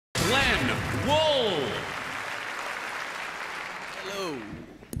Glenn Wool. Hello.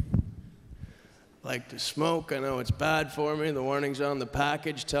 Like to smoke. I know it's bad for me. The warnings on the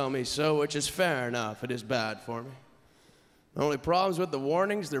package tell me so, which is fair enough. It is bad for me. The only problems with the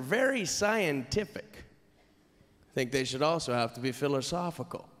warnings, they're very scientific. I think they should also have to be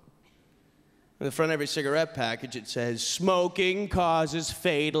philosophical. In the front of every cigarette package, it says, smoking causes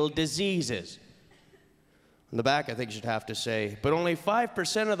fatal diseases. On the back, I think you should have to say, but only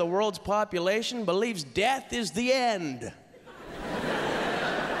 5% of the world's population believes death is the end.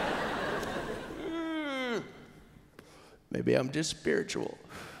 Maybe I'm just spiritual.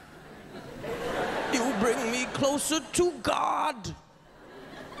 You bring me closer to God.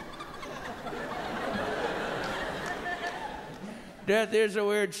 Death is a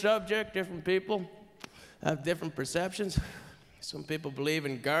weird subject. Different people have different perceptions. Some people believe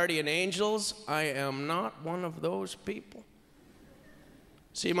in guardian angels. I am not one of those people.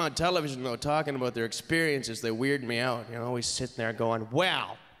 See them on television, though, talking about their experiences. They weird me out. You know, always sitting there going,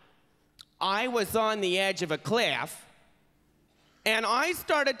 well, I was on the edge of a cliff, and I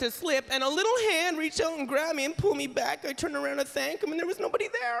started to slip, and a little hand reached out and grabbed me and pulled me back. I turned around to thank him, and there was nobody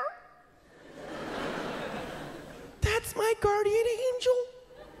there. That's my guardian angel.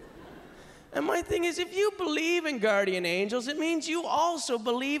 And my thing is, if you believe in guardian angels, it means you also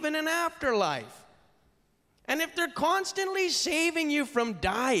believe in an afterlife. And if they're constantly saving you from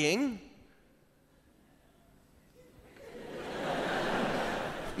dying,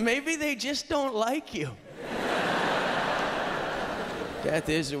 maybe they just don't like you. Death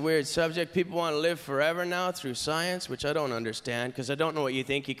is a weird subject. People want to live forever now through science, which I don't understand, because I don't know what you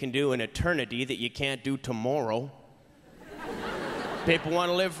think you can do in eternity that you can't do tomorrow. People want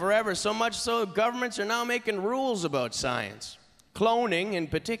to live forever, so much so governments are now making rules about science. Cloning in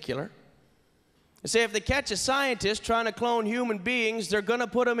particular. They say if they catch a scientist trying to clone human beings, they're going to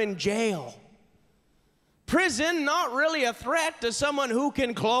put them in jail. Prison, not really a threat to someone who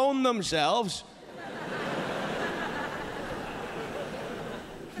can clone themselves.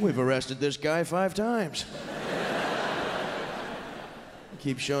 We've arrested this guy 5 times. He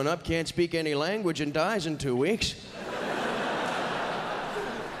keeps showing up, can't speak any language, and dies in 2 weeks.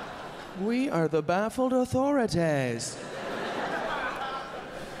 We are the baffled authorities.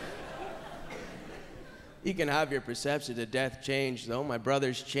 You can have your perception of death change, though. My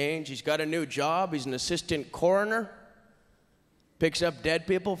brother's changed. He's got a new job. He's an assistant coroner. Picks up dead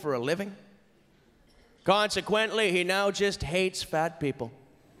people for a living. Consequently, he now just hates fat people.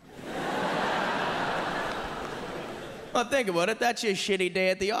 Well, think about it. That's your shitty day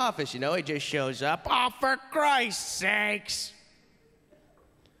at the office, you know? He just shows up. Oh, for Christ's sakes.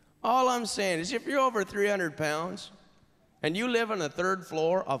 All I'm saying is if you're over 300 pounds and you live on the 3rd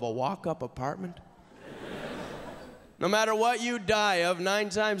floor of a walk-up apartment, no matter what you die of, 9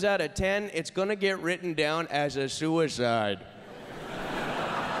 times out of 10, it's going to get written down as a suicide.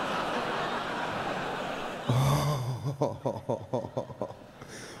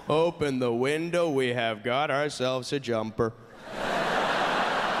 Open the window, we have got ourselves a jumper.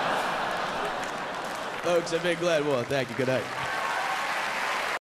 Folks, a big glad. Well, thank you. Good night.